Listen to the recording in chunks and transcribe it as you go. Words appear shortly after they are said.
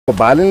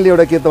बालेनले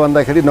एउटा के त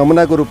भन्दाखेरि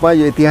नमुनाको रूपमा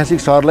यो ऐतिहासिक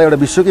सहरलाई एउटा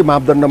विश्वकै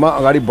मापदण्डमा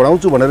अगाडि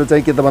बढाउँछु भनेर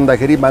चाहिँ के त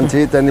भन्दाखेरि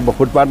मान्छे चाहिँ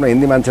फुटपाथमा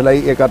हिँड्ने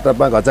मान्छेलाई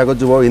एकअर्कामा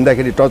घचाघचु भयो,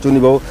 हिँड्दाखेरि टच हुने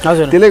भयो।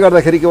 त्यसले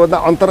गर्दाखेरि के भन्दा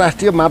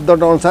अन्तर्राष्ट्रिय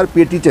मापदण्ड अनुसार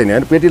पेटी चाहिँ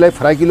हैन, पेटीलाई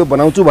फराकिलो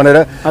बनाउँछु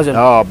भनेर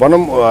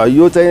भनौँ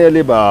यो चाहिँ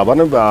अहिले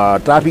भनौँ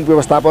ट्राफिक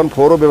व्यवस्थापन,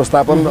 फोहोर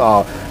व्यवस्थापन,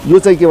 यो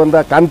चाहिँ के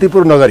भन्दा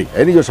कान्तिपुर नगरी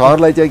हैन, यो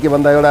सहरलाई चाहिँ के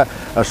भन्दा एउटा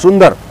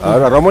सुन्दर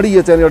र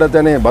रमणीय चाहिँ एउटा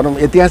चाहिँ भनौँ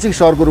ऐतिहासिक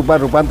सहरको रूपमा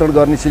रूपान्तरण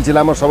गर्ने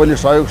सिलसिलामा सबैले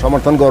सहयोग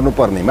समर्थन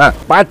गर्नुपर्नेमा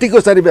पार्टीको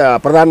चाहिँ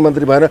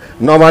प्रधानमन्त्री भएर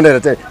नभनेर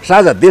चाहिँ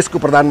साझा देशको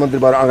प्रधानमन्त्री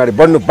भएर अगाडि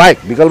बढ्नु बाहेक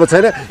विकल्प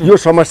छैन। यो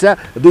समस्या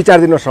 2-4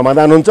 दिनमा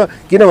समाधान हुन्छ।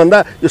 किन भन्दा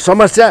यो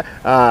समस्या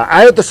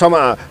आयो त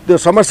त्यो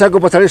समस्याको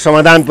पछाडि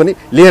समाधान पनि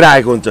लिएर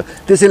आएको हुन्छ।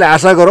 त्यसैले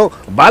आशा गरौँ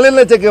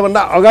बालेनलाई चाहिँ के भन्दा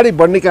अगाडि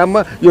बढ्ने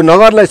काममा यो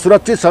नगरलाई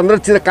सुरक्षित,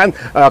 संरक्षित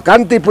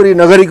कान्तिपुरी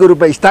नगरीको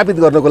रूपमा स्थापित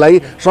गर्नको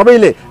लागि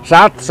सबैले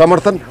साथ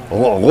समर्थन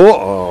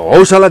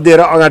हौसला दिएर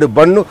अगाडि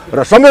बढ्नु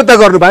र सम्झौता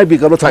गर्नु बाहेक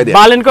विकल्प छैन।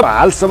 बालेनको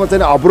हालसम्म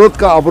चाहिँ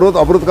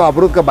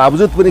अवरोधका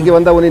बावजुद पनि के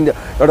भन्दा उनी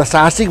एउटा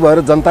साहसिक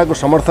भएर जनताको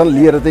समर्थन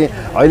लिएर चाहिँ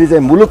अहिले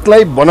चाहिँ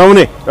मुलुकलाई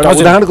बनाउने एउटा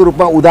उदाहरणको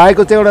रूपमा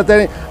उदाएको चाहिँ एउटा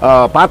चाहिँ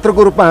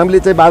पात्रको रूपमा हामीले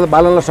चाहिँ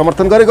बालनलाई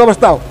समर्थन गरेको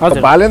अवस्था हो।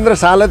 बालेन्द्र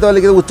शाहलाई त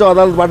अलिकति उच्च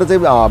अदालतबाट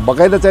चाहिँ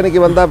बकाइदा चाहिँ के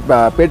भन्दा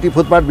पेटी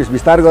फुटपाथ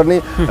विस्तार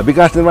गर्ने,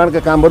 विकास निर्माणका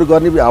कामहरू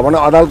गर्ने भने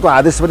अदालतको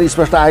आदेश पनि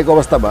स्पष्ट आएको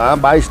अवस्थामा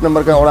 22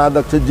 नम्बरका वडा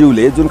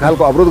अध्यक्षज्यूले जुन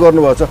खालको अवरोध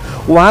गर्नुभएको छ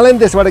उहाँलाई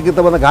त्यसबाट के त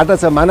भन्दा घाटा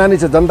छ, मानानी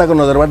छ, जनताको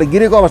नजरबाट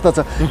गिरेको अवस्था छ।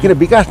 किन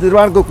विकास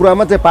निर्माणको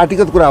कुरामा चाहिँ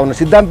पार्टीगत कुरा हुँदैन,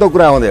 सिद्धान्तको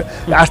कुरा हुँदैन,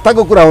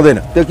 आस्थाको कुरा हुँदैन।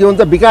 त्यो के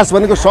हुन्छ विकास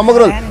भनेको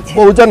समग्र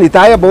बहुजन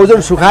हिताय,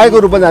 बहुजन सुखायको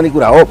रूपमा जाने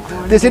कुरा हो।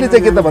 त्यसैले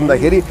चाहिँ के त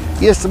भन्दाखेरि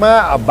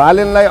यसमा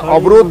बालेनलाई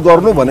अवरोध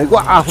गर्नु भनेको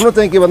आफ्नो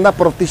चाहिँ के भन्दा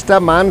प्रतिष्ठा,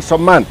 मान,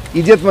 सम्मान,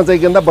 इज्जतमा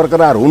चाहिँ के भन्दा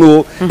बरकरार हुनु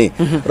हो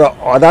र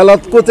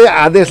अदालतको चाहिँ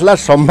आदेशलाई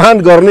सम्मान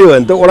गर्ने हो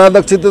भने त वडा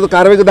अध्यक्ष त्यो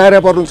कारबाहीको दायरा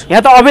पर्नुहुन्छ।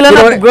 यहाँ त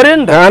अभिलम्बन गर्यो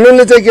नि त।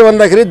 कानुनले चाहिँ के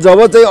भन्दाखेरि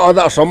जब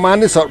चाहिँ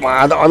सम्मानित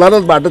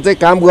अदालतबाट चाहिँ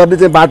काम गर्ने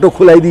चाहिँ बाटो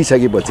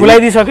खुलाइदिइसकेपछि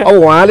अब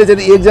उहाँले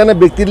चाहिँ एकजना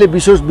व्यक्तिले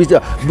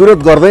विरोध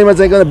गर्दैमा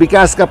चाहिँ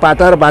विकासका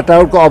पाटा र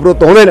बाटाको अवरोध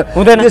त हुँदैन।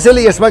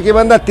 त्यसैले यसमा के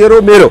भन्दा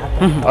तेरो मेरो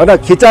होइन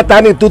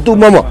खिचातानी तुतु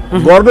मम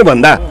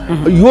गर्नुभन्दा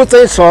यो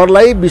चाहिँ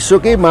सहरलाई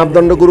विश्वकै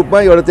मापदण्डको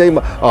रूपमा एउटा चाहिँ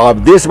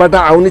देशबाट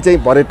आउने चाहिँ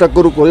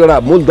पर्यटकको रूपमा एउटा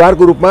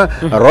मूलद्वारको रूपमा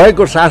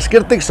रहेको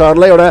सांस्कृतिक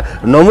सहरलाई एउटा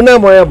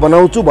नमुनामय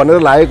बनाउँछु भनेर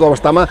लागेको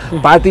अवस्थामा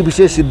पार्टी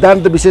विशेष,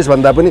 सिद्धान्त विशेष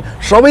भन्दा पनि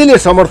सबैले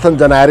समर्थन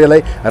जनाएर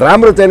यसलाई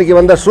राम्रो चाहिँ के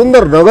भन्दा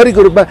सुन्दर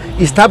नगरीको रूपमा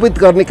स्थापित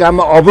गर्ने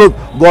काममा अवरोध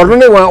गर्नु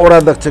नै उहाँ वडा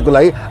अध्यक्षको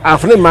लागि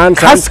आफ्नै मान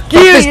साहब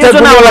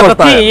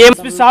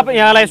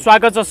यहाँलाई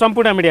स्वागत छ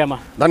सम्पूर्ण मिडियामा।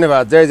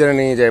 धन्यवाद। जय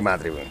जननी जय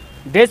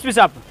मातृभूमि। डीएसपी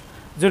साहब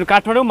जुन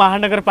काठमाडौँ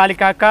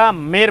महानगरपालिकाका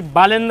मेयर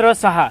बालेन्द्र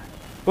शाह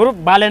उर्फ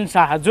बालेन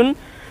शाह जुन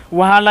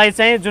उहाँलाई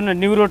चाहिँ जुन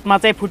न्यू रोडमा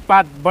चाहिँ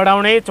फुटपाथ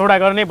बढाउने, चौडा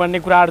गर्ने भन्ने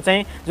कुराहरू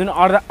चाहिँ जुन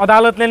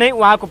अदालतले नै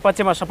उहाँको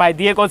पक्षमा सफाई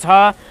दिएको छ,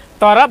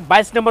 तर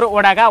 22 नम्बर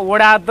वडाका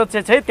वडा अध्यक्ष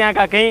चाहिँ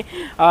त्यहाँका केही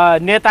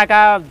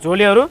नेताका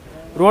झोलेहरू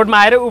रोडमा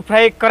आएर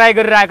उफ्राई कराई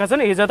गरिरहेका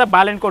छन्। हिजो त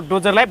बालेनको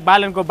डोजरलाई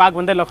बालेनको बाघ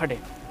भन्दै लखटे,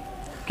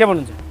 के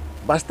भन्नुहुन्छ?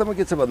 वास्तवमा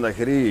के छ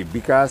भन्दाखेरि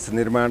विकास,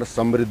 निर्माण,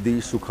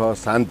 समृद्धि, सुख,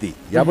 शान्ति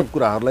यावत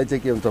कुराहरूलाई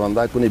चाहिँ के हुन्छ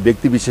भन्दा कुनै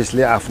व्यक्ति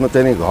विशेषले आफ्नो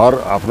चाहिँ घर,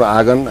 आफ्नो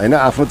आँगन होइन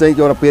आफ्नो चाहिँ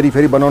एउटा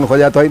पेरिफेरी बनाउनु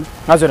खोजेको छैन।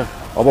 हजुर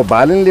अब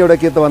बालेनले एउटा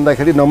के त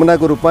भन्दाखेरि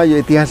नमुनाको रूपमा यो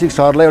ऐतिहासिक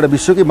सहरलाई एउटा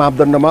विश्वकै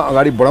मापदण्डमा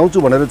अगाडि बढाउँछु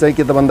भनेर चाहिँ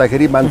के त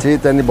भन्दाखेरि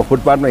मान्छे चाहिँ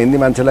फुटपाथमा हिँड्ने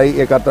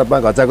मान्छेलाई एकअर्कामा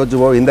घचाघचु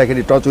भयो,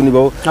 हिँड्दाखेरि टच हुने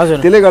भयो।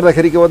 त्यसले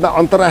गर्दाखेरि के भन्दा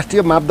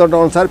अन्तर्राष्ट्रिय मापदण्ड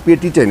अनुसार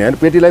पेटी चाहिँ हैन,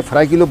 पेटीलाई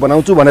फराकिलो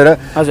बनाउँछु भनेर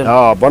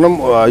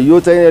भनौँ यो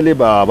चाहिँ अहिले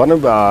भनौँ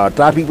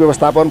ट्राफिक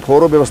व्यवस्थापन,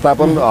 फोहोर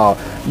व्यवस्थापन,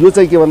 यो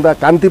चाहिँ के भन्दा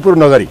कान्तिपुर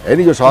नगरी हैन,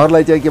 यो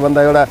सहरलाई चाहिँ के भन्दा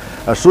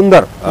एउटा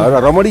सुन्दर र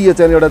रमणीय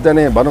चाहिँ एउटा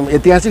चाहिँ भनौँ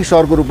ऐतिहासिक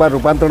सहरको रूपमा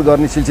रूपान्तरण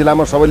गर्ने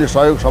सिलसिलामा सबैले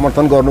सहयोग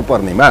समर्थन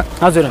गर्नुपर्नेमा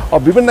हजुर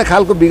अब विभिन्न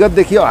खालको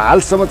विगतदेखि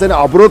हालसम्म चाहिँ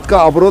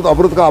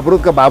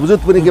अवरोधका बावजुद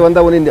पनि के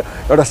भन्दा उनी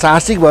एउटा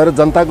साहसिक भएर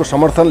जनताको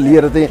समर्थन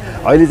लिएर चाहिँ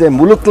अहिले चाहिँ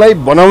मुलुकलाई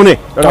बनाउने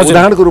एउटा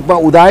उदाहरणको रूपमा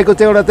उदाएको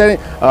चाहिँ एउटा चाहिँ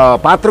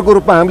पात्रको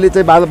रूपमा हामीले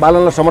चाहिँ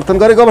बालनलाई समर्थन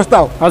गरेको अवस्था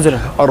हो। हजुर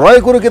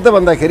रहेको कुरो के त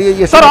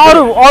भन्दाखेरि सर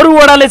अरू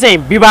वडाले चाहिँ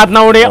विवाद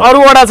नउडे, अरू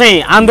वडा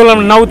चाहिँ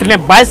आन्दोलन नउत्रिने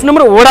 22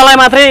 नम्बर वडालाई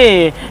मात्रै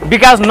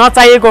विकास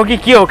नचाहिएको हो कि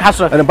के हो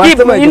खास?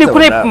 यिनी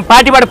कुनै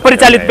पार्टीबाट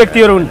परिचालित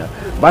व्यक्तिहरू हुन्?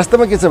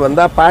 वास्तवमा के छ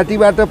भन्दा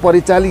पार्टीबाट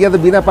परिचालित या त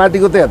बिना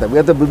पार्टीको त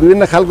या त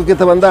विभिन्न खालको के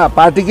त भन्दा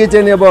पार्टीकै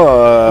चाहिँ अब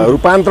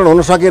रूपान्तरण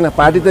हुन सकेन।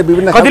 पार्टी त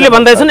विभिन्न कतिले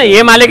भन्दैछन्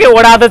एमालेकै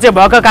वडा अध्यक्ष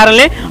भएको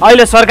कारणले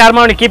अहिले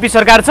सरकारमा पनि केपी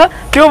सरकार छ,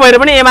 त्यो भएर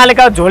पनि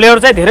एमालेका झोलेहरू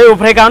चाहिँ धेरै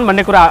उफ्रेका हुन्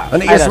भन्ने कुरा।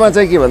 अनि यसमा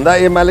चाहिँ के भन्दा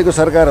एमालेको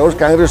सरकार होस्,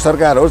 काङ्ग्रेस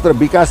सरकार होस्, तर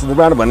विकास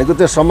निर्माण भनेको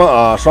चाहिँ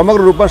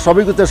समग्र रूपमा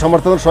सबैको चाहिँ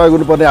समर्थन सहयोग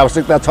हुनुपर्ने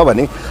आवश्यकता छ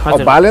भने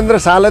अब बालेन्द्र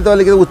शाहलाई त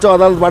अलिकति उच्च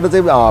अदालतबाट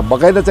चाहिँ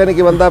बकाइदा चाहिँ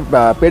के भन्दा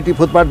पेटी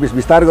फुटपाथ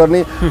विस्तार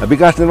गर्ने,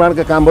 विकास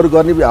निर्माणका कामहरू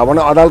गर्ने अनि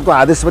भनौँ अदालतको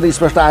आदेश पनि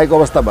स्पष्ट आएको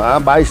अवस्थामा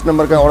 22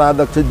 नम्बरका वडा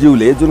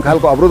अध्यक्षज्यूले जुन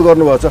खालको अवरोध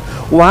गर्नुभएको छ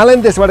उहाँलाई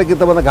पनि त्यसबाट के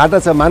त भन्दा घाटा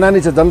छ,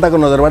 मानहानि छ, जनताको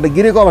नजरबाट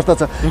गिरेको अवस्था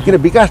छ। किन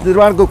विकास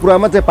निर्माणको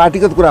कुरामा चाहिँ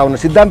पार्टीगत कुरा हुन,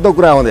 सिद्धान्तको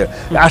कुरा हुँदैन,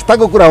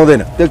 आस्थाको कुरा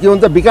हुँदैन। त्यो के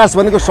हुन्छ, विकास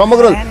भनेको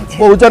समग्र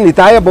बहुजन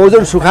हिताय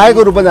बहुजन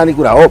सुखाएको रूपमा जाने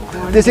कुरा हो।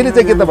 त्यसैले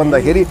चाहिँ के त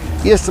भन्दाखेरि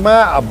यसमा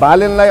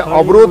बालेनलाई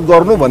अवरोध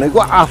गर्नु भनेको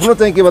आफ्नो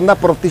चाहिँ के भन्दा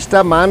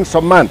प्रतिष्ठा, मान,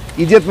 सम्मान,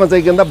 इज्जतमा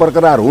चाहिँ के भन्दा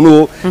बरकरार हुनु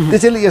हो।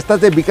 त्यसैले यस्ता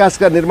चाहिँ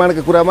विकासका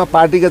निर्माणका कुरामा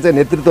पार्टीका चाहिँ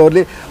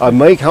नेतृत्वहरूले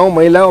मै खाउँ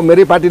मै लाउँ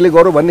मेरै पार्टीले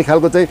गरौँ भन्ने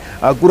खालको चाहिँ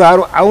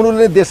कुराहरू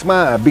आउनुले देशमा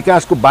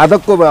विकासको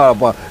बाधकको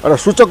एउटा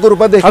सूचकको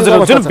रूपमा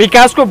देखिन्छ। जुन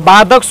विकासको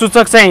बाधक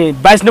सूचक चाहिँ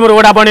 22 नम्बर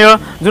वडा बन्यो,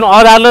 जुन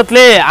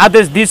अदालतले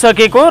आदेश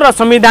दिइसकेको र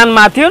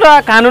संविधानमाथि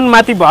र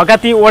कानुनमाथि भएका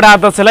ती वडा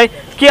अध्यक्षलाई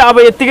के अब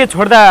यतिकै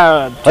छोड्दा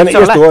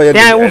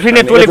त्यहाँ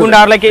उफ्रिने टोली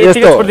गुण्डाहरूलाई के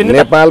यतिकै छोड्दिनु?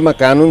 नेपालमा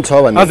कानुन छ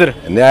भने,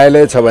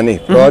 न्यायालय छ भने,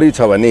 प्रहरी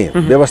छ भने,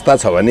 व्यवस्था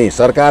छ भने,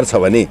 सरकार छ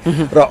भने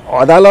र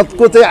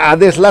अदालतको चाहिँ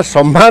आदेशलाई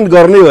सम्मान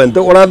गर्ने हो भने त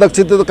वडा अध्यक्ष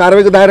त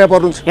कारबाहीको दायरा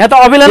पर्नुहुन्छ। यहाँ त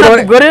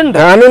अवहेलना गर्यो नि त।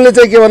 कानुनले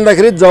चाहिँ के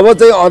भन्दाखेरि जब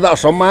चाहिँ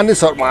सम्मानित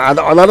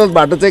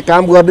अदालतबाट चाहिँ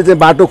काम गर्ने चाहिँ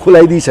बाटो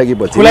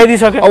खुलाइदिइसकेपछि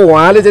अब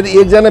उहाँले चाहिँ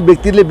एकजना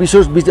व्यक्तिले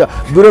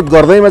विरोध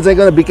गर्दैमा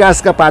चाहिँ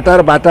विकासका पाटा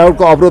र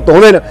बाटाहरूको अवरोध त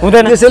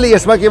हुँदैन। त्यसैले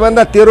यसमा के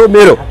भन्दा तेरो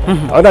मेरो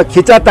होइन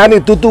खिचातानी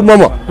तुतु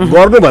मम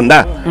गर्नुभन्दा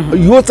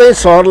यो चाहिँ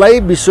सहरलाई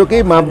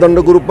विश्वकै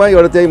मापदण्डको रूपमा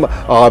एउटा चाहिँ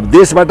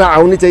देशबाट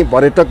आउने चाहिँ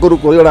पर्यटकको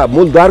रूपमा एउटा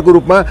मूलद्वारको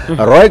रूपमा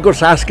रहेको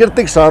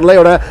सांस्कृतिक सहरलाई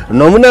एउटा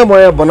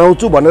नमुनामय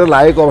बनाउँछु भनेर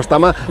लागेको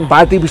अवस्थामा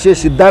पार्टी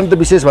विशेष, सिद्धान्त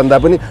विशेष भन्दा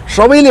पनि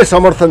सबैले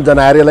समर्थन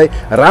जनाएर यसलाई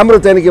राम्रो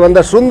चाहिँ के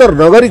भन्दा सुन्दर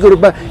नगरीको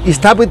रूपमा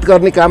स्थापित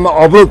गर्ने काममा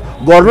अवरोध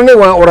गर्नु नै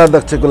उहाँ वडा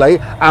अध्यक्षको लागि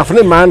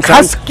आफ्नै मान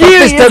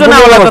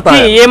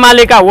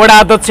एमालेका वडा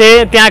अध्यक्ष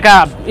त्यहाँका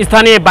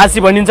स्थानीयवासी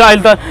भनिन्छ।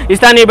 अहिले त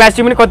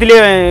स्थानीयवासी पनि कतिले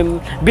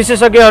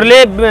विशेषज्ञहरूले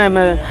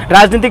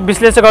राजनीतिक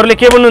विश्लेषकहरूले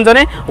के भन्नुहुन्छ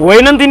भने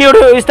होइनन् तिनीहरू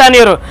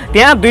स्थानीयहरू,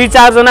 त्यहाँ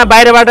 2-4 जना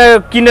बाहिरबाट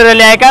किनेर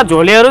ल्याएका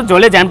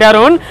झोले झ्याम्टाहरू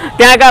हुन्,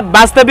 त्यहाँका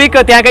वास्तविक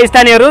त्यहाँका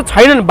स्थानीयहरू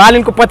छैनन्,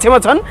 बालेनको पक्षमा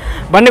छन्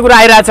भन्ने कुरा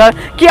आइरहेछ।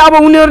 कि अब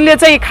उनीहरूले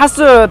चाहिँ खास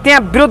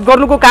त्यहाँ विरोध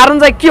गर्नुको कारण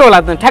चाहिँ के होला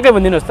त ठ्याक्कै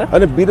भनिदिनुहोस् त।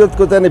 अनि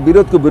विरोधको चाहिँ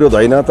विरोध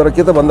होइन, तर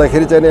के त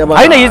भन्दाखेरि चाहिँ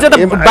होइन हिजो त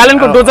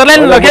बालेनको डोजरलाई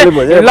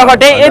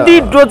लगटे यदि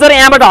डोजर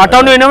यहाँबाट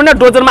हटाउनु होइन भने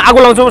डोजरमा आगो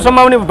लाउँछौँ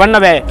सम्भावना भन्न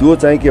भए त्यो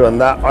चाहिँ के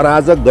भन्दा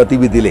अराजक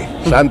गतिविधिले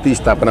शान्ति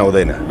स्थापना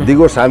हुँदैन।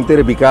 दिगो शान्ति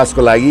र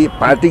विकासको लागि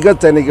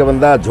पार्टीगत चाहिँ के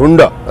भन्दा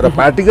झुन्ड र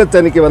पार्टीगत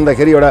चाहिँ के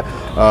भन्दाखेरि एउटा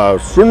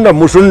सुण्ड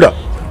मुसुण्ड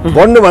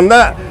बन्नुभन्दा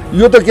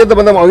यो त के त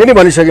भन्दा अघि नै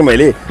भनिसकेँ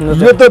मैले,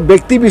 यो त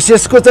व्यक्ति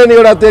विशेषको चाहिँ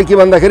एउटा त्यो के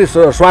भन्दाखेरि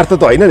स्वार्थ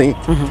त होइन नि।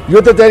 यो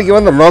त चाहिँ के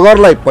भन्दा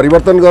नगरलाई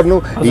परिवर्तन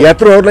गर्नु,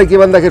 यात्रुहरूलाई के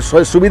भन्दाखेरि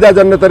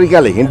सुविधाजन्य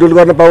तरिकाले हिँडडुल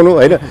गर्न पाउनु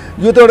होइन।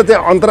 यो त एउटा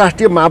चाहिँ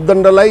अन्तर्राष्ट्रिय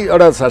मापदण्डलाई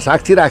एउटा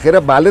साक्षी राखेर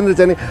बालेनले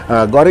चाहिँ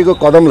गरेको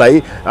कदमलाई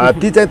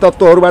ती चाहिँ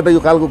तत्त्वहरूबाट यो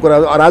खालको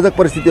कुरा अराजक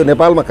परिस्थिति हो।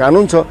 नेपालमा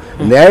कानुन छ,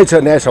 न्याय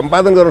छ, न्याय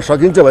सम्पादन गर्न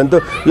सकिन्छ भने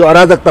त यो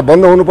अराजकता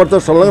बन्द हुनुपर्छ,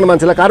 संलग्न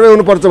मान्छेलाई कारबाही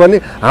हुनुपर्छ भन्ने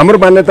हाम्रो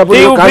मान्यता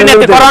पनि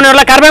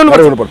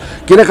हुनुपर्छ।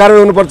 किन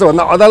कारबाही हुनुपर्छ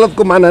भन्दा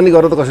अदालतको मानहानि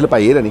गरेर त कसैले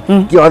पाइएन नि।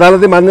 कि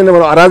अदालतले मान्दैन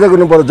भने अराजक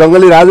हुनु पर्यो,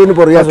 जङ्गली राज हुनु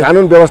पर्यो, या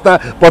कानुन व्यवस्था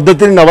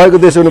पद्धति नभएको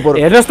देश हुनु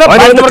पर्यो।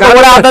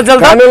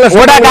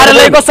 वडा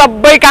कार्यालयको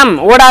सबै काम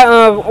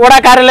वडा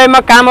कार्यालयमा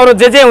कामहरू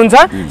जे हुन्छ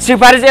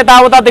सिफारिस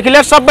यताउतादेखि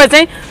लिएर सबै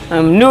चाहिँ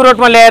न्यू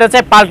रोडमा ल्याएर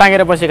चाहिँ पाल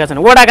टाँगेर बसेका छन्।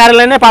 वडा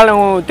कार्यालय नै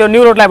त्यो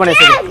न्यू रोडलाई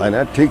बनाइसक्यो होइन।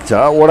 ठिक छ,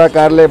 वडा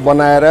कार्यालय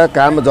बनाएर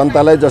काम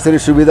जनतालाई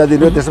जसरी सुविधा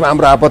दिनु त्यसमा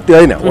हाम्रो आपत्ति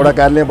होइन। वडा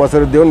कार्यालय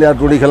बसेर दिउन् या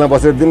टुडी खेलमा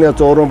बसेर दिउन् या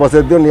चौरमा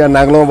बसेर दिउन् या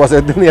नाग्लोमा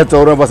बसेर दिउन् या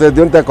चौरमा बसेर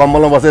दिउन् त्यहाँ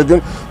कम्मलमा बसेर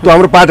दिउन्, त्यो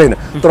हाम्रो पाठ होइन।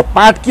 तर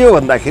पाठ के हो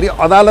भन्दाखेरि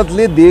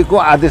अदालतले दिएको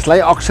आदेशलाई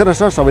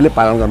अक्षरशः सबैले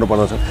पालन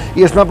गर्नुपर्दछ।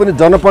 यसमा पनि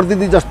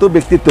जनप्रतिनिधि जस्तो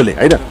व्यक्तित्वले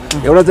होइन,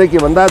 एउटा चाहिँ के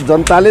भन्दा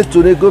जनताले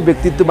चुनेको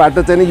व्यक्तित्वबाट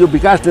चाहिँ यो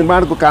विकास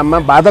निर्माणको काममा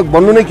बाधक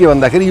बन्नु नै के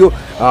भन्दाखेरि यो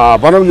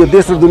भनौँ यो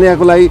देश र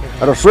दुनियाँको लागि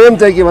र स्वयं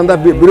चाहिँ के भन्दा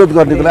विरोध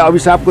गर्नेको लागि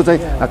अभिशापको चाहिँ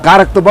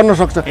कारक त बन्न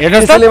सक्छ।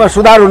 त्यसैले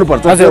सुधार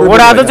हुनुपर्छ।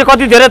 वडा अध्यक्ष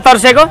कति धेरै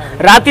तर्सेको,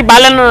 राति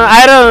बालन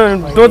आएर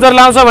डोजर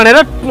लाउँछ भनेर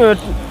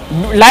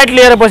लाइट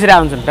लिएर बसिरहेको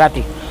हुन्छन्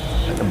राति।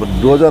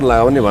 डोजर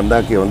लगाउने भन्दा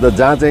के भन्दा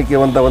जहाँ चाहिँ के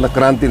भन्दा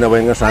क्रान्ति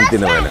नभइकन शान्ति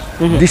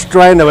नभएन,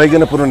 डिस्ट्रोय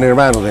नभइकन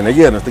पुनर्निर्माण हुँदैन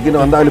कि हेर्नुहोस् त। किन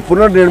भन्दा अहिले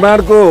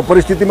पुनर्निर्माणको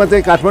परिस्थितिमा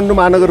चाहिँ काठमाडौँ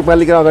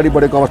महानगरपालिका अगाडि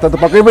बढेको अवस्था त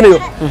पक्कै पनि हो।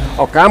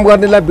 अब काम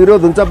गर्नेलाई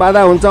विरोध हुन्छ,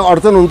 बाधा हुन्छ,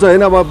 अडचन हुन्छ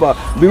होइन। अब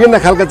विभिन्न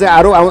खालका चाहिँ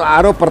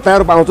आरोप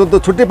प्रत्यारोप आउँछ त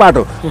छुट्टै पाठ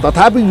हो।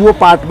 तथापि यो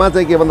पाठमा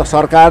चाहिँ के भन्दा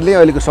सरकारले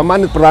अहिलेको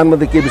सम्मानित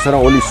प्रधानमन्त्री केपी शर्मा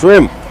ओली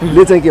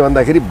स्वयंले चाहिँ के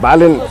भन्दाखेरि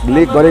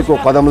बालेनले गरेको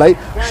कदमलाई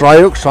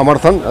सहयोग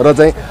समर्थन र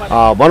चाहिँ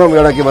भनौँ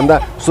एउटा के भन्दा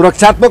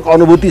सुरक्षात्मक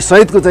अनुभूति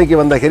सहितको चाहिँ के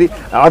भन्दाखेरि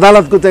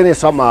अदालतको चाहिँ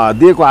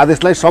दिएको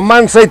आदेशलाई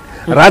सम्मानसहित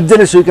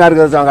राज्यले स्वीकार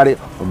गरेर चाहिँ अगाडि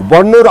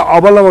बढ्नु र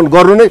अवलम्बन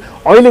गर्नु नै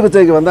अहिलेको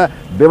चाहिँ के भन्दा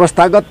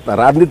व्यवस्थागत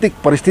राजनीतिक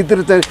परिस्थिति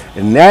र चाहिँ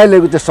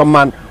न्यायालयको चाहिँ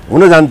सम्मान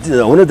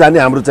हुन जाने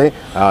हाम्रो चाहिँ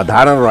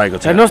धारणा रहेको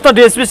छ। हेर्नुहोस् त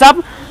डिएसपी साहब,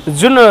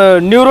 जुन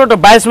न्यू रोड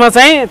 22 मा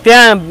चाहिँ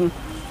त्यहाँ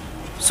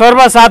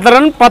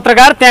सर्वसाधारण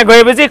पत्रकार त्यहाँ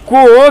गएपछि को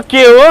हो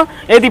के हो,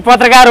 यदि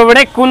पत्रकार हो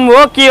भने कुन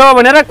हो के हो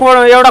भनेर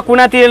एउटा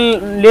कुनातिर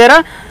लिएर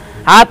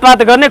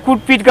हातपात गर्ने,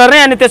 कुटपिट गर्ने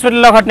अनि त्यसपछि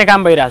लखट्ने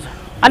काम भइरहेछ।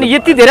 अनि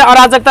यति धेरै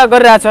अराजकता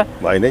गरिरहेछ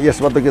होइन।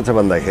 यसमा त के छ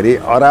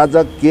भन्दाखेरि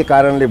अराजक के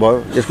कारणले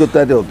भयो, यसको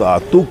त्यो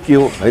तुक के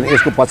हो होइन,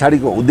 यसको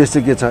पछाडिको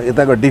उद्देश्य के छ,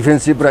 यताको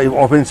डिफेन्सिभ र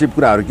अफेन्सिभ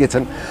कुराहरू के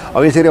छन्।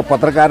 अब यसरी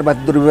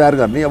पत्रकारमाथि दुर्व्यवहार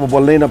गर्ने, अब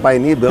बोल्नै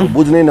नपाइने,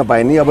 बुझ्नै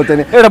नपाइने, अब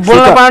चाहिँ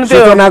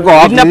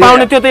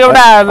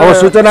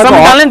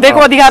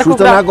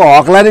सूचनाको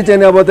हकलाई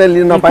चाहिँ अब चाहिँ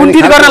लिन नपाइने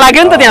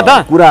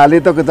कुराहरूले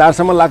त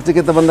जहाँसम्म लाग्छ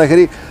के त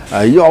भन्दाखेरि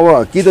यो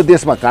अब कि त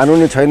देशमा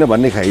कानुनै छैन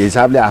भन्ने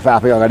हिसाबले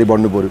आफै अगाडि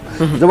बढ्नु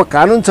पर्यो। जब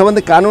कानुन छ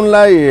भने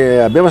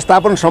कानुनलाई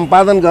व्यवस्थापन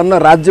सम्पादन गर्न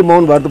राज्य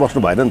मौन भएर त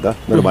बस्नु भएन नि त,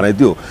 मेरो भनाइ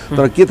त्यो।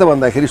 तर के त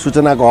भन्दाखेरि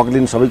सूचनाको हक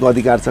लिने सबैको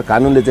अधिकार छ,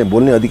 कानुनले चाहिँ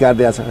बोल्ने अधिकार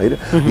दिएको छ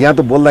होइन। यहाँ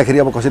त बोल्दाखेरि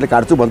अब कसैले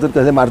काट्छु भन्छन्,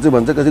 कसैले मार्छु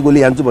भन्छन्, कसैले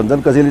गोली हान्छु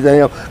भन्छन्, कसैले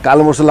चाहिँ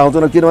कालो मोर्चो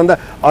लाउँछन्। किन भन्दा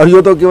यो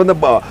त के भन्दा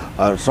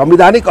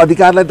संवैधानिक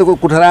अधिकारलाई त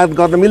कुठाराघात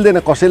गर्न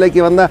मिल्दैन। कसैलाई के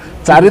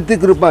भन्दा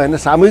चारित्रिक रूपमा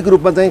होइन, सामूहिक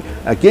रूपमा चाहिँ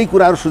केही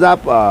कुराहरू सुझाव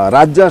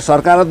राज्य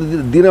सरकार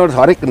दिने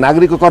हरेक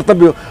नागरिकको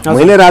कर्तव्य हो।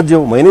 मैले राज्य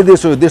हो, मैले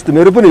देश हो, देश त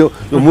मेरो पनि हो।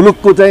 यो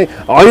मुलुकको चाहिँ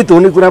अहित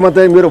हुने कुरामा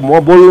चाहिँ मेरो म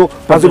बोल्नु,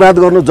 प्रतिवाद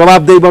गर्नु,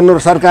 जवाबदेही बन्नु र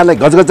सरकारलाई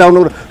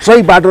गजगचाउनु र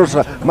सही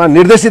बाटोमा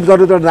निर्देशित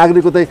गर्नु त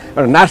नागरिकको चाहिँ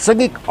एउटा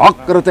नागरिक हक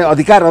र चाहिँ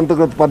अधिकार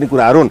अन्तर्गत पर्ने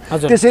कुराहरू हुन्।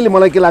 त्यसैले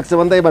मलाई के लाग्छ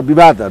भन्दा अब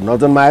विवाद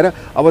नजन्माएर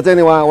अब चाहिँ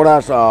नि उहाँ एउटा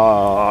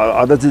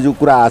अध्यक्षज्यू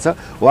कुरा आएछ,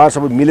 उहाँ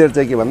सबै मिलेर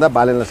चाहिँ के भन्दा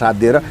बालेनलाई साथ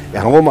दिएर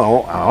हाउमा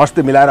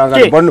हस्ते मिलाएर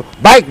अगाडि बढ्नु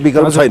बाहेक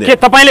विकल्प छैन। के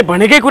तपाईँले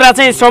भनेकै कुरा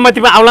चाहिँ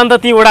सहमतिमा आउला नि त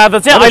ती वडा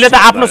अध्यक्ष? अहिले त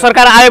आफ्नो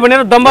सरकार आयो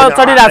भनेर दम्ब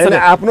चढिरहेको छ।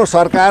 आफ्नो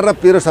सरकार र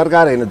मेरो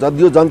सरकार होइन,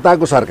 यो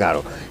जनताको सरकार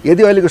हो।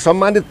 यदि अहिलेको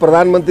सम्मानित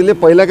प्रधानमन्त्रीले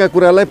पहिलाका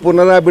कुरालाई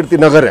पुनरावृत्ति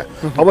नगरे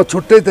अब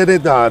छुट्टै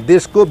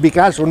देशको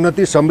विकास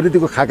उन्नति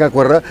समृद्धिको खाका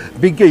कोरेर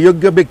विज्ञ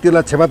योग्य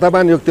व्यक्तिहरूलाई,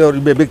 क्षमतावान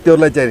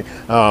व्यक्तिहरूलाई चाहिँ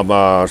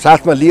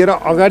साथमा लिएर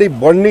अगाडि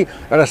बढ्ने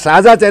एउटा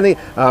साझा चाहिँ नि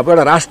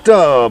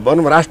एउटा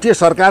भनौँ राष्ट्रिय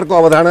सरकारको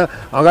अवधारणा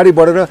अगाडि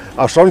बढेर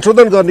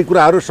संशोधन गर्ने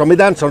कुराहरू,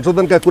 संविधान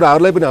संशोधनका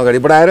कुराहरूलाई पनि अगाडि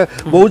बढाएर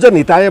बहुजन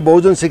हिताय,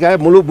 बहुजन सिकाय,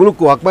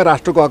 मुलुकको हकमा,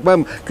 राष्ट्रको हकमा,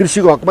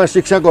 कृषिको हकमा,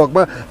 शिक्षाको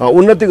हकमा,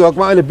 उन्नतिको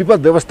हकमा अहिले विपद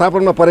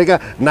व्यवस्थापनमा परेका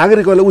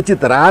नागरिकहरूलाई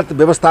उचित राहत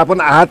व्यवस्थापन,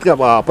 आहतका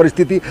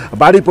परिस्थिति,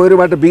 बाढी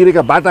पहिरोबाट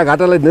बिग्रेका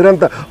बाटाघाटालाई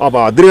निरन्तर अब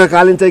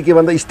दीर्घकालीन चाहिँ के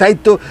भन्दा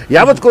स्थायित्व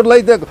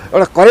यावतकोलाई त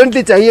एउटा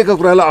करेन्टली चाहिएको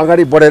कुरालाई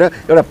अगाडि बढेर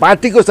एउटा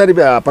पार्टीको चाहिँ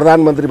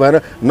प्रधानमन्त्री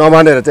भएर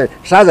नमानेर चाहिँ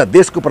साझा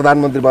देशको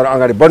प्रधानमन्त्री भएर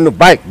अगाडि बढ्नु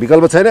बाहेक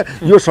विकल्प छैन।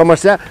 यो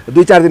समस्या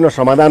 2-4 दिनमा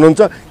समाधान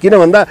हुन्छ। किन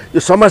भन्दा यो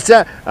समस्या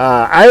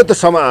आयो त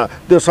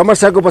त्यो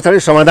समस्याको पछाडि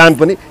समाधान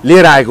पनि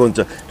लिएर आएको हुन्छ।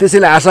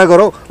 त्यसैले आशा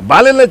गरौँ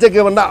बालेनलाई चाहिँ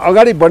के भन्दा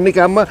अगाडि बढ्ने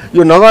काममा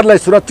यो नगरलाई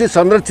सुरक्षित,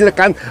 संरक्षित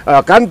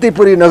र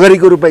कान्तिपुरी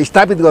नगरीको रूपमा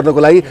स्थापित गर्नको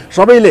लागि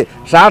सबैले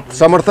साथ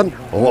समर्थन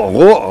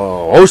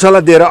हौसला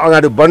दिएर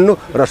अगाडि बढ्नु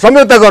र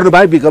संयौता गर्नु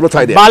भए विकल्प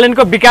छैन।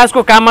 बालेनको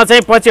विकासको काममा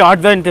चाहिँ पछि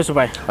हट्दैन, त्यसो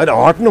भए होइन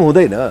हट्नु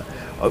हुँदैन।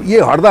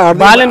 ये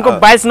हट्दा बालेनको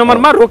 22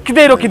 नम्बरमा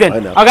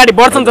रोकिँदैन, अगाडि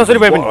बढ्छन् जसरी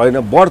भए पनि।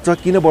 होइन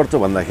बढ्छ, किन बढ्छ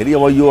भन्दाखेरि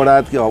अब यो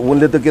एउटा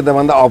उनले त के त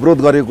भन्दा अवरोध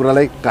गरेको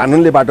कुरालाई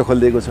कानुनले बाटो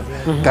खोलिदिएको छ।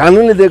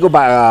 कानुनले दिएको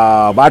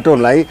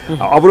बाटोलाई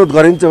अवरोध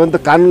गरिन्छ भने त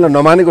कानुनलाई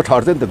नमानेको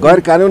ठहर्छ नि त।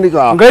 गैर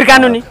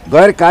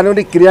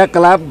कानुनी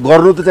क्रियाकलाप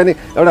गर्नु त चाहिँ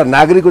एउटा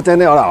नागरिकको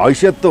चाहिँ एउटा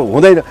हैसियत त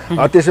हुँदैन।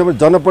 त्यसैमा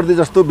जनप्रति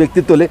जस्तो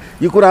व्यक्तित्वले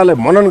यो कुरालाई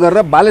मनन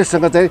गरेर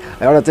बालेसँग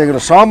चाहिँ एउटा चाहिँ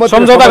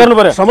सम्झौता गर्नु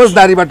पर्यो,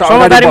 समझदारीबाट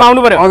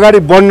अगाडि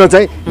बढ्न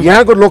चाहिँ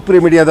यहाँको लोकप्रिय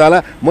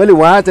मिडियाद्वारा मैले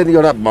उहाँ चाहिँ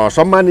एउटा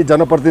सम्मानित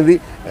जनप्रतिनिधि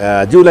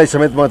ज्यूलाई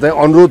समेत म चाहिँ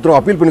अनुरोध र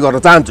अपिल पनि गर्न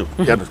चाहन्छु।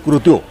 कुरो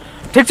त्यो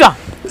ठिक छ।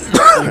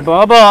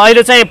 अब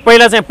अहिले चाहिँ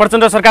पहिला चाहिँ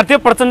प्रचण्ड सरकार थियो,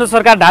 प्रचण्ड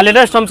सरकार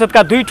ढालेर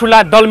संसदका 2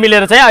 ठुला दल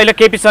मिलेर चाहिँ अहिले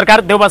केपी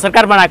सरकार, देउबा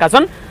सरकार बनाएका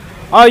छन्।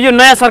 यो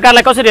नयाँ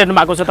सरकारलाई कसरी हेर्नु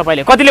भएको छ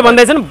तपाईँले? कतिले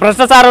भन्दैछन्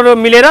भ्रष्टाचारहरू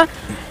मिलेर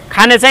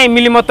खाने चाहिँ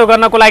मिलिमत्तो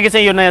गर्नको लागि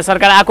चाहिँ यो नयाँ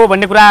सरकार आएको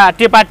भन्ने कुरा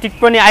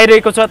टिप्पणी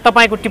आइरहेको छ।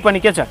 तपाईँको टिप्पणी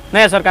के छ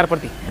नयाँ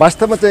सरकारप्रति?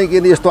 वास्तवमा चाहिँ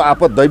के यस्तो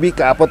दैविक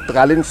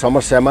आपतकालीन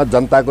समस्यामा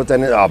जनताको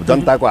चाहिँ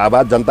जनताको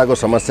आवाज, जनताको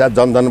समस्या,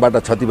 जनजनबाट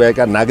क्षति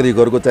भएका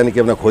नागरिकहरूको चाहिँ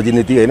के भन्छ खोजी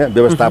नीति होइन,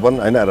 व्यवस्थापन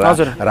होइन,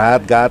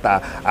 राहतगात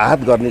आहत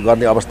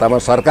गर्ने अवस्थामा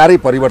सरकारै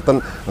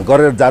परिवर्तन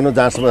गरेर जानु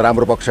जहाँसम्म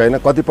राम्रो पक्ष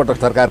होइन। कतिपटक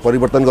सरकार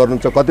परिवर्तन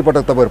गर्नुहुन्छ,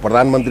 कतिपटक तपाईँहरू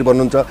प्रधानमन्त्री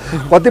बन्नुहुन्छ,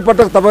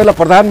 कतिपटक तपाईँलाई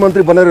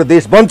प्रधानमन्त्री बनेर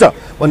देश बन्छ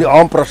भन्ने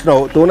अहम प्रश्न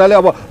हो। त्यो हुनाले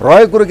अब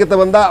रहेको कुरो के त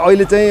भन्दा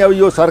अहिले चाहिँ अब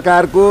यो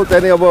सरकारको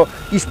चाहिँ अब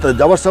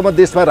जबसम्म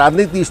देशमा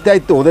राजनीतिक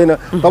स्थायित्व हुँदैन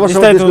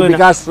तबसम्म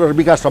देशको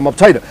विकास सम्भव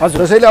छैन।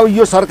 त्यसैले अब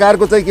यो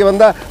सरकारको चाहिँ के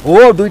भन्दा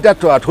हो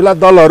 2टा ठुला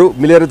दलहरू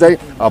मिलेर चाहिँ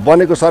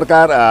बनेको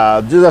सरकार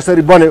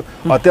जसरी बन्यो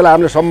त्यसलाई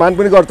हामीले सम्मान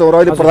पनि गर्छौँ। र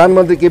अहिले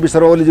प्रधानमन्त्री केपी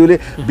शर्मा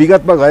ओलीज्यूले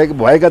विगतमा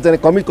भएका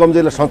चाहिँ कमी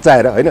कमजोरीलाई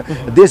सच्याएर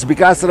होइन देश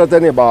विकास र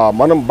चाहिँ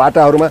भनौँ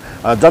बाटाहरूमा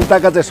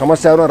जनताका चाहिँ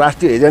समस्याहरूमा,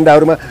 राष्ट्रिय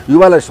एजेन्डाहरूमा,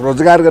 युवालाई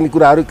रोजगार गर्ने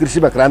कुराहरू,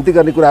 कृषिमा क्रान्ति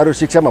गर्ने कुराहरू,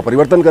 शिक्षामा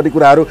परिवर्तन गर्ने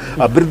कुराहरू,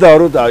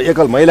 वृद्धहरू,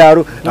 एकल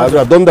महिलाहरू,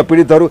 द्वन्द्व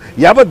पीडितहरू,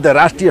 यावत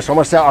राष्ट्रिय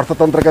समस्या,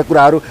 अर्थतन्त्रका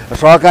कुराहरू,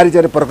 सहकारी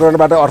चाहिँ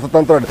प्रकरणबाट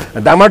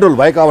अर्थतन्त्र डामाडोल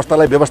भएका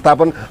अवस्थालाई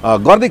व्यवस्थापन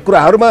गर्ने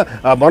कुराहरूमा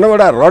भनौँ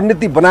एउटा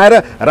रणनीति बनाएर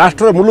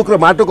राष्ट्र र मुलुक र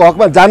माटोको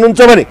हकमा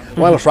जानुहुन्छ भने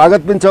उहाँलाई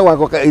स्वागत पनि छ।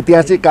 उहाँको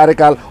ऐतिहासिक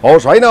कार्यकाल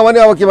होस्, होइन भने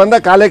अब के भन्दा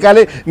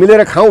काले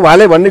मिलेर खाउँ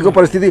भाले भन्नेको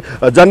परिस्थिति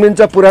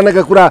जन्मिन्छ।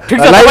 पुरानाका कुरा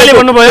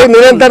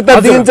निरन्तरता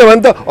दिइन्छ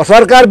भने त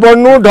सरकार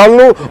बढ्नु,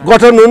 ढल्नु,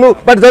 गठन हुनु,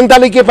 बट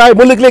जनताले के पाए,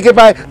 मुलुकले के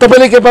पाए, तपाईँले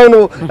तपाईँले के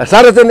पाउनु,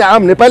 सार्वजनिक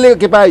आम नेपालीले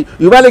के पाए,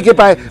 युवाले के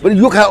पाए,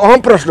 यो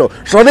अहम प्रश्न हो।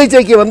 सधैँ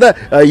चाहिँ के भन्दा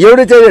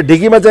एउटै चाहिँ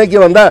ढिकीमा चाहिँ के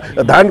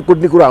भन्दा धान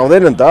कुट्ने कुरा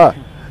आउँदैन नि त।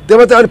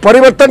 त्यसमा चाहिँ अनि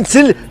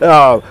परिवर्तनशील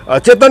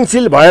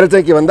चेतनशील भएर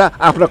चाहिँ के भन्दा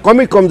आफ्ना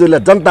कमी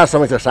कमजोरीलाई जनता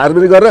समक्ष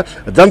सार्वजनिक गरेर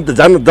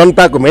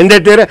जनताको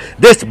मेन्डेट लिएर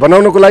देश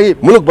बनाउनको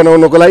लागि, मुलुक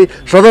बनाउनको लागि,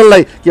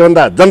 सदनलाई के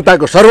भन्दा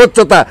जनताको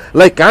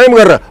सर्वोच्चतालाई कायम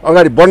गरेर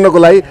अगाडि बढ्नको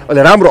लागि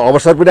अहिले राम्रो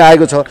अवसर पनि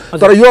आएको छ।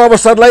 तर यो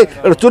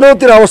अवसरलाई एउटा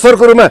चुनौती र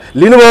अवसरको रूपमा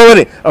लिनुभयो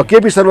भने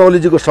केपी शर्मा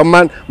ओलीजीको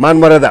सम्मान मान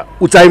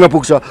मर्यादा उचाइमा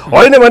पुग्छ।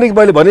 होइन भने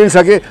मैले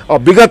भनिसकेँ,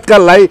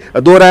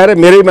 विगतकाललाई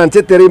दोहोऱ्याएर मेरै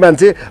मान्छे तेरै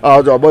मान्छे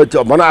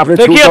भनौँ आफ्नो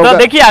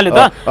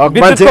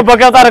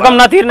बक्यौता रकम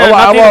नतिर्ने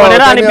भनेर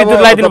अनि विद्युत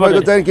लगाइदिनु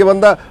पर्यो। चाहिँ के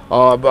भन्दा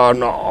अब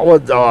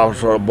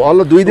बल्ल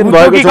 2 दिन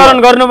भएको छ,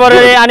 एकीकरण गर्नु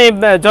पर्यो अनि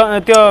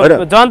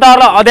त्यो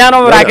जनताहरूलाई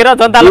अध्ययनमा राखेर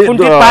जनतालाई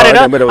कुण्ठित पारेर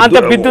अनि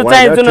त्यो विद्युत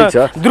चाहिँ जुन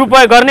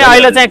दुरुपयोग गर्ने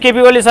अहिले चाहिँ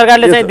केपी ओली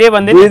सरकारले चाहिँ दे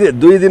भन्दै 2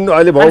 दिन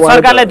अहिले भयो,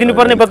 सरकारले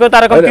दिनुपर्ने बक्यौता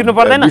रकम तिर्नु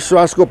पर्दैन।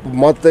 विश्वासको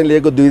मत चाहिँ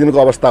लिएको 2 दिनको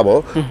अवस्था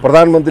भयो।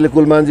 प्रधानमन्त्रीले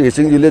कुलमानजी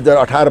हिसिङजीले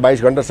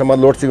 18-22 घण्टासम्म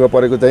लोडसिङमा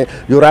परेको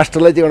चाहिँ यो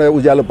राष्ट्रलाई चाहिँ एउटा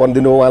उज्यालोपन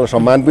दिनु हो, उहाँलाई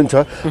सम्मान पनि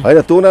छ होइन।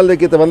 त्यो उनीहरूले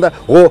के त भन्दा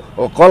हो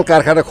कल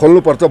कारखाना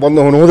खोल्नुपर्छ, बन्द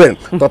हुनु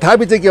हुँदैन।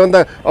 तथापि चाहिँ के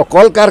भन्दा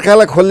कल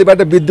कारखाना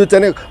खोल्नेबाट विद्युत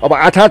चाहिँ अब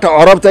 8-8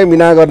 अरब चाहिँ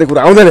मिना गर्ने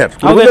कुरा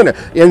आउँदैन।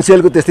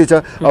 एनसिएलको त्यस्तै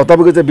छ। अब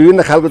तपाईँको चाहिँ विभिन्न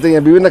खालको चाहिँ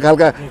यहाँ विभिन्न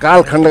खालका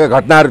कालखण्डका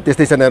घटनाहरू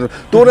त्यस्तै छन्।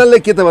 त्यो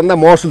उनीहरूले के त भन्दा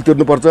महसुल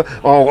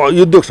तिर्नुपर्छ,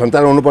 उद्योग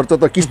सञ्चालन हुनुपर्छ,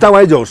 तर किस्ता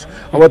वाइज होस्।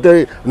 अब त्यो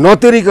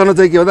नतिरिकन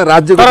चाहिँ के भन्दा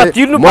राज्यको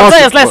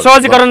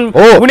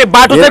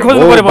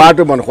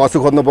बाटो कसो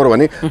खोज्नु पर्यो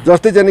भने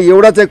जस्तै चाहिँ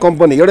एउटा चाहिँ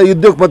कम्पनी एउटा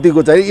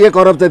उद्योगपतिको चाहिँ 1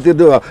 अरब चाहिँ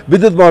तिर्नु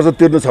विद्युत महसुल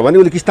तिर्नु छ भने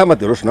उसले किस्तामा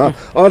तिरोस् न।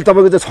 अब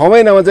तपाईँको चाहिँ 6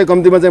 महिनामा चाहिँ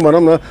कम्तीमा चाहिँ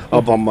भनौँ न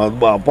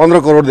 15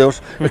 करोड देओस्,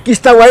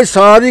 किस्ता वाइज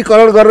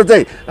सहरीकरण गरेर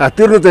चाहिँ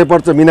तिर्नु चाहिँ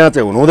पर्छ, मिना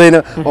चाहिँ हुनु हुँदैन।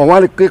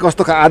 उहाँले के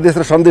कस्तो आदेश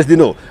र सन्देश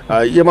दिनु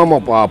योमा म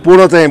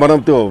पूर्ण चाहिँ भनौँ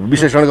त्यो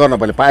विश्लेषण गर्न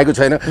मैले पाएको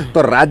छैन।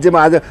 तर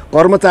राज्यमा आज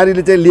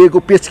कर्मचारीले चाहिँ लिएको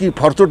पेचकी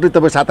फर्चोटले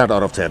तपाईँ 7-8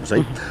 अरब छ हेर्नुहोस् है।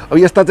 अब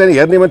यस्ता चाहिँ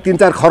हेर्ने भने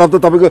 3-4 खरब त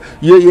तपाईँको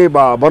यो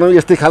भनौँ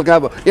यस्तै खालका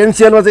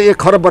एनसिएलमा चाहिँ 1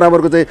 खरब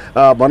बराबरको चाहिँ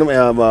भनौँ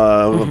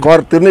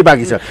कर तिर्नै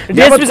बाँकी छ।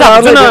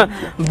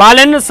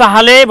 बालेन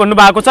शाहले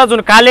भन्नुभएको छ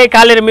जुन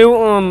काले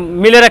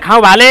मिलेर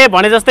खाउँ भाले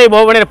भने जस्तै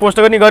भयो भनेर पोस्ट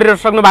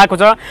गरिसक्नु भएको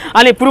छ।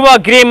 अनि पूर्व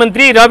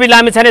गृहमन्त्री रवि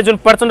लामिछाने जुन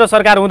प्रचण्ड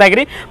सरकार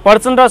हुँदाखेरि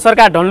प्रचण्ड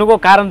सरकार ढल्नुको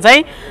कारण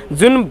चाहिँ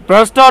जुन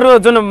भ्रष्टहरू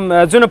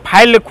जुन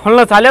फाइल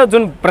खोल्न थाल्यो,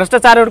 जुन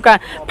भ्रष्टाचारीहरूका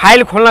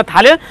फाइल खोल्न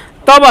थाल्यो,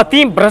 तब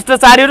ती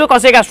भ्रष्टाचारीहरू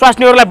कसैका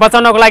स्वास्नीहरूलाई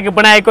बचाउनको लागि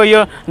बनाएको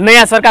यो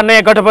नयाँ सरकार,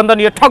 नयाँ गठबन्धन,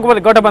 यो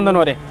ठग गठबन्धन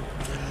हो अरे।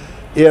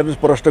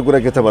 हेर्नुहोस् प्रश्न कुरा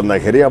के छ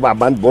भन्दाखेरि अब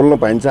बोल्न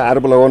पाइन्छ,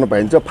 आरोप लगाउन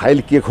पाइन्छ,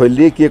 फाइल के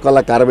खोलिए के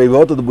कसलाई कारबाही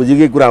भयो त्यो त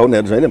बुझेकै कुरा हो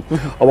नि हेर्नुहोस् होइन।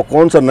 अब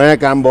कौन छ नयाँ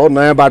काम भयो,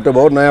 नयाँ बाटो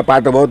भयो, नयाँ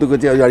पाटो भयो,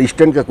 त्यो चाहिँ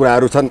स्ट्यान्डका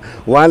कुराहरू छन्,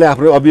 उहाँले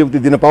आफ्नो अभिव्यक्ति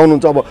दिन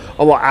पाउनुहुन्छ।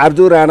 अब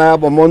आर्जु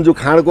राणा अब मन्जु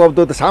खाँडको अब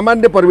त्यो त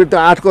सामान्य प्रवृत्ति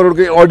 8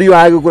 करोडको अडियो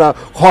आएको कुरा,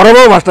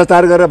 खरबौँ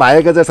भ्रष्टाचार गरेर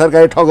भाएका चाहिँ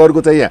सरकारी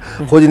ठगहरूको चाहिँ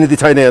यहाँ खोजी नीति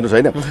छैन हेर्नुहोस्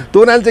होइन।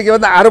 त्यो उनीहरूले चाहिँ के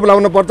भन्दा आरोप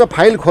लगाउनु पर्छ,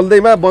 फाइल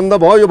खोल्दैमा बन्द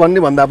भयो यो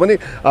भन्ने भन्दा पनि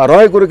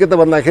रहेको कुरो के त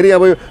भन्दाखेरि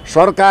अब यो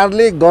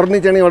सरकारले गर्ने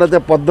चाहिँ एउटा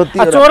चाहिँ पद्धति,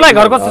 चोरलाई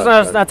घरको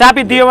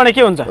चाबी दियो भने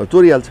के हुन्छ,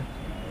 चोरिहाल्छ।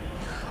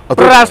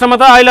 राष्ट्रमा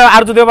त अहिले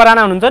आर्जु देउपा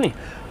राणा हुनुहुन्छ नि।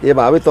 ए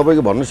भावी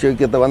तपाईँको भन्नुहोस् यो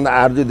के त भन्दा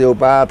आर्जु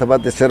देउपा अथवा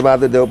त्यो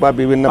शेरबहादुर देउपा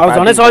विभिन्न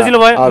सजिलो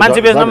भयो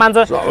मान्छे बेच्न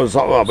मान्छे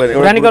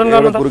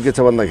कुरो के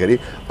छ भन्दाखेरि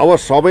अब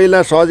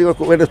सबैलाई सजिलो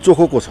एउटा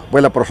चोखोको छ।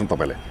 पहिला प्रश्न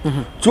तपाईँलाई,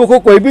 चोखो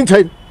कोही पनि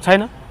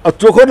छैन।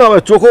 चोखो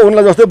नभए चोखो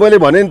हुनलाई जस्तै मैले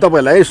भने नि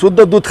तपाईँलाई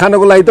शुद्ध दुध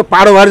खानको लागि त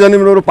पाडो भएर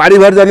जन्मिनु पऱ्यो, पाडी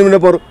भएर जन्मिनु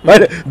पऱ्यो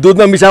होइन,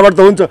 दुधमा मिसावट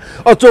त हुन्छ।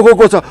 अब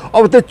चोखोको छ,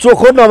 अब त्यो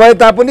चोखो नभए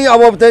तापनि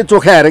अब चाहिँ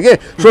चोखाएर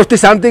के स्वस्ति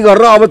शान्ति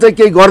गरेर अब चाहिँ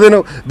केही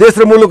गर्दैनौँ, देश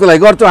र मुलुकको लागि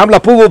गर्छौँ,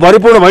 हामीलाई पुगो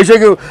भरिपूर्ण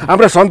भइसक्यो,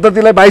 हाम्रा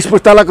सन्ततिलाई 22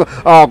 पुस्तालाई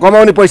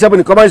कमाउने पैसा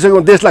पनि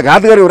कमाइसक्यौँ, देशलाई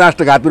घात गऱ्यौँ,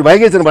 राष्ट्रघात पनि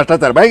भएकै छन्,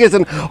 भ्रष्टाचार भएकै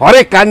छन्,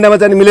 हरेक काण्डमा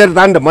चाहिँ मिलेर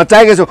ताण्ड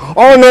मचाएकै छौँ।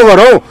 अब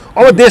नगरौँ,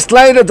 अब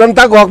देशलाई र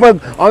जनताको हकमा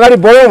अगाडि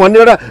बढौँ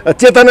भन्ने एउटा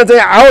चेतना चाहिँ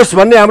आओस्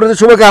भन्ने हाम्रो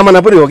चाहिँ शुभकामना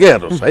पनि हो क्या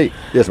हेर्नुहोस्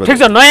है। ठिक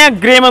छ, नयाँ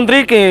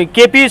गृहमन्त्री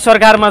केपी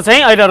सरकारमा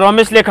चाहिँ अहिले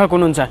रमेश लेखक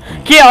हुनुहुन्छ।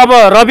 के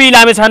अब रवि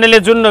लामिछानेले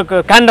जुन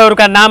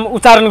काण्डहरूका नाम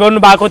उच्चारण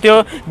गर्नुभएको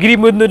थियो,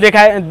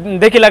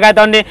 गृहबन्धुदेखि लगायत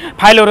अन्य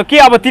फाइलहरू, के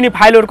अब तिनी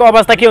फाइलहरूको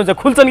अवस्था के हुन्छ,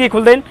 खुल्छन् कि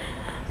खुल्दैन?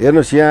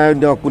 हेर्नुहोस् यहाँ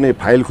न कुनै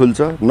फाइल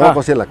खुल्छ न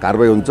कसैलाई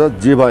कारबाही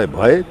हुन्छ, जे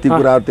भए ती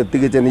कुराहरू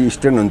त्यत्तिकै चाहिँ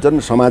स्ट्यान्ड हुन्छन्,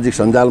 सामाजिक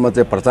सञ्जालमा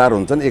चाहिँ प्रचार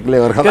हुन्छन्। एकले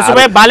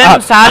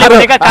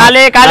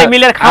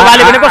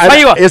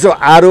यसो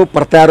आरोप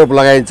प्रत्यारोप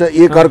लगाइन्छ,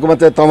 एक अर्कोमा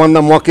चाहिँ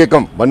तभन्दा म के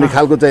कम भन्ने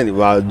खालको चाहिँ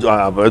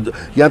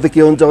यहाँ त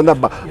के हुन्छ भन्दा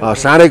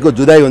साँडेको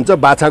जुदाई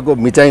हुन्छ, बाछाको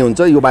मिचाइ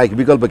हुन्छ, यो बाहेक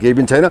विकल्प केही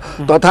पनि छैन।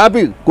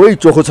 तथापि कोही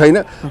चोखो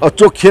छैन।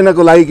 चोखिनको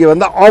लागि के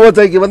भन्दा अब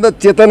चाहिँ के भन्दा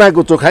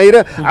चेतनाको चोखाइ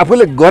र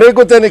आफूले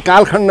गरेको चाहिँ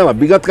कालखण्डमा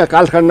विगतका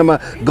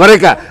कालखण्डमा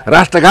गरेका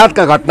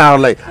राष्ट्रघातका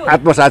घटनाहरूलाई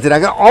आत्मसाथी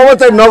राखेर अब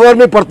चाहिँ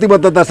नगर्ने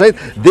प्रतिबद्धतासहित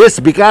देश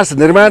विकास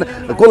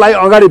निर्माणको लागि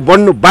अगाडि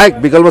बढ्नु बाहेक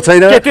विकल्प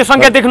छैन। त्यो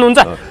सङ्केत देख्नुहुन्छ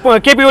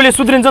केपी ओली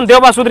सुध्रिन्छन्,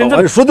 देउबा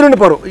सुध्रिन्छन्, सुध्रिनु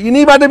पर्यो।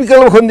 यिनीबाट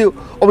विकल्प खोनिदियो।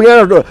 अब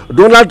यहाँ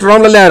डोनाल्ड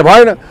ट्रम्पलाई ल्याएर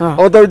भएन,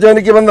 अब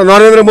तपाईँ के भन्दा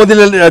नरेन्द्र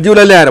मोदीले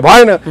ज्यूलाई ल्याएर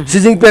भएन, सी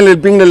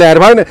जिनपिङले ल्याएर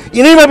भएन।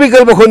 यिनैमा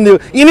विकल्प खोनिदियो,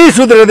 यिनै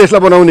सुध्रेर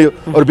देशलाई बनाउने हो,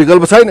 अरू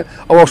विकल्प छैन।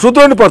 अब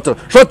सुध्रिनु पर्छ,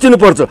 सोचिनु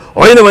पर्छ।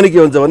 होइन भने के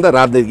हुन्छ भन्दा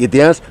राजनैतिक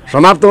इतिहास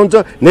समाप्त हुन्छ।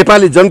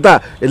 नेपाली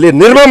जनताले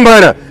निर्मम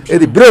भएर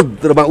यदि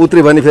विरोधमा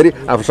उत्रे भने फेरि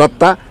अब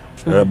सत्ता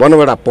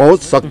बनबाट पहुँच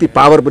शक्ति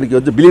पावर पनि के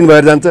हुन्छ विलिन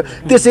भएर जान्छ।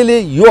 त्यसैले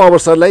यो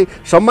अवसरलाई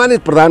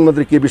सम्मानित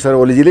प्रधानमन्त्री केपी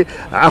शर्मा ओलीजीले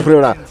आफ्नो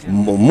एउटा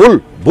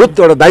मूलभूत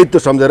एउटा दायित्व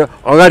सम्झेर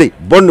अगाडि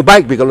बढ्नु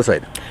बाहेक विकल्प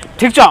छैन।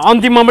 ठिक छ,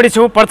 अन्तिममा पनि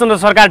छु। प्रचण्ड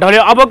सरकार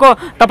ढल्यो। अबको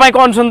तपाईँको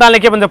अनुसन्धानले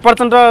के भन्छ?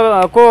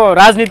 प्रचण्डको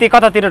राजनीति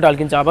कतातिर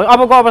ढल्किन्छ?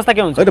 अबको अवस्था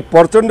के हुन्छ? होइन,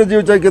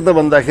 प्रचण्डज्यू चाहिँ के त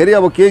भन्दाखेरि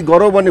अब केही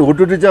गरौँ भने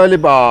हुटुटी चाहिँ अहिले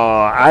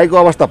आएको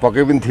अवस्था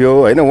पक्कै पनि थियो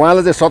होइन।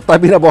 उहाँलाई चाहिँ सत्ता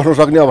बिना बस्न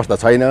सक्ने अवस्था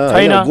छैन।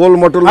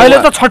 गोलमटोल अहिले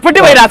त छटपट्टि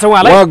भइरहेछ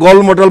उहाँलाई। उहाँ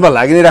गोलमटोलमा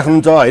लागि नै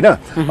राख्नुहुन्छ होइन।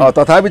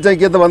 तथापि चाहिँ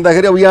के त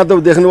भन्दाखेरि अब यहाँ त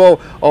देख्नुभयो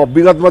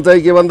विगतमा चाहिँ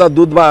के भन्दा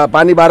दुध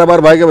पानी बार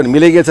भएका पनि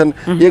मिलेकै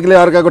छन्। एकले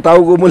अर्काको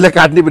टाउको मूल्य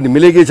काट्ने पनि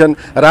मिलेकै छन्।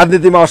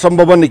 राजनीतिमा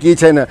असम्भव भन्ने केही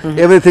छैन।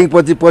 Everything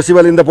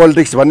possible in the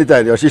politics भन्ने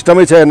चाहिँ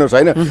सिस्टमै छ हेर्नुहोस्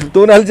होइन। त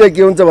उनीहरूले चाहिँ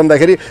के हुन्छ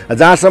भन्दाखेरि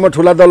जहाँसम्म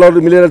ठुला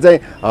दलहरू मिलेर चाहिँ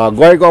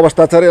गएको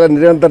अवस्था छ र यसलाई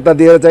निरन्तरता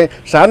दिएर चाहिँ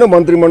सानो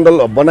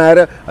मन्त्रीमण्डल बनाएर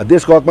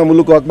देशको हकमा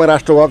मुलुकको हकमा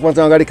राष्ट्रको हकमा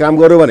चाहिँ अगाडि काम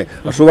गर्यो भने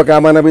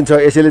शुभकामना पनि छ।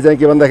 यसैले चाहिँ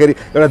के भन्दाखेरि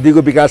एउटा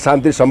दिगो विकास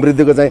शान्ति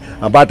समृद्धिको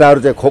चाहिँ बाटाहरू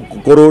चाहिँ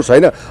कोरोस्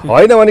होइन।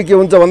 होइन भने के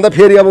हुन्छ भन्दा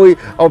फेरि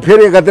अब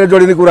फेरि एकातिर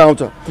जोडिने कुरा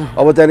आउँछ।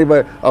 अब चाहिँ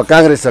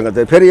काङ्ग्रेससँग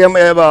चाहिँ फेरि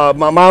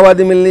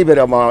माओवादी मिल्ने, फेरि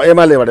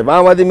एमालेबाट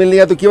माओवादी मिल्ने।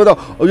 या त के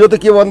भन्दा यो त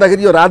के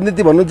भन्दाखेरि यो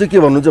राजनीति भन्नुहुन्छ के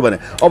भन्नुहुन्छ भने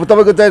अब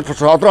तपाईँको चाहिँ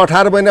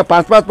 17-18 महिना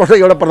 5-5 वर्ष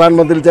एउटा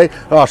प्रधानमन्त्रीले चाहिँ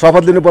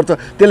शपथ लिनुपर्छ।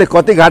 त्यसले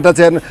कति घाटा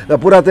छ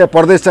पुरा चाहिँ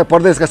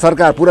प्रदेशका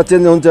सरकार पुरा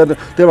चेन्ज हुन्छ।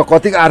 त्यसमा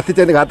कति आर्थिक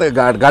चाहिँ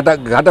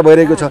घाटा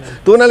भइरहेको छ।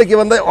 त्यो हुनाले के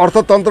भन्दा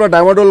अर्थतन्त्र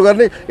डामाडोल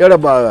गर्ने, एउटा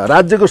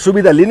राज्यको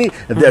सुविधा लिने,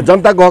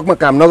 जनताको हकमा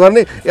काम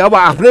नगर्ने, अब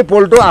आफ्नै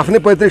पोल्टो आफ्नै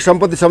पैतृक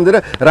सम्पत्ति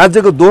सम्झेर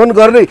राज्यको दोहन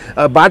गर्ने,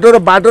 बाटो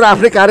र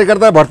आफ्नै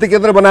कार्यकर्ता भर्ती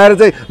केन्द्र बनाएर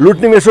चाहिँ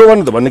लुट्ने मेसो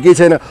गर्नु त भन्ने केही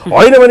छैन।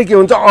 होइन भने के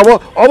हुन्छ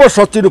अब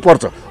सच्चिनु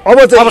पर्छ। अब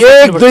चाहिँ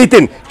 1, 2,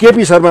 3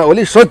 केपी शर्मा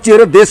ओली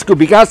सोचिएर देशको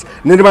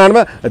विकास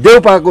निर्माणमा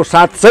देउपाको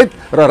साथसहित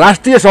र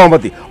राष्ट्रिय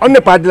सहमति अन्य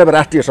पार्टीलाई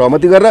राष्ट्रिय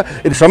सहमति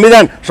गरेर यदि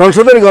संविधान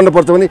संशोधन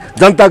गर्नुपर्छ भने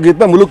जनताको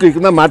हितमा, मुलुकको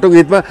हितमा, माटोको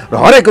हितमा र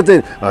हरेकको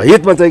चाहिँ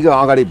हितमा चाहिँ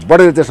अगाडि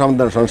बढेर चाहिँ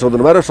संविधान संशोधन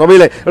भएर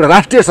सबैलाई एउटा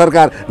राष्ट्रिय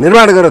सरकार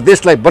निर्माण गरेर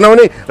देशलाई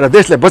बनाउने र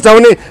देशलाई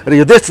बचाउने र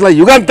यो देशलाई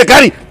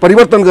युगान्तकारी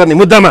परिवर्तन गर्ने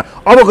मुद्दामा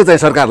अबको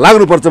चाहिँ सरकार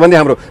लाग्नुपर्छ भन्ने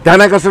हाम्रो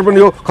ध्यानाकर्षण पनि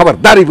हो,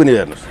 खबरदारी पनि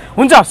हेर्नुहोस्।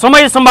 हुन्छ,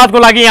 समय संवादको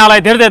लागि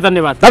यहाँलाई धेरै धेरै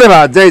धन्यवाद।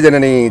 धन्यवाद। जय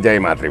जननी जय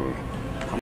मातृभूमि।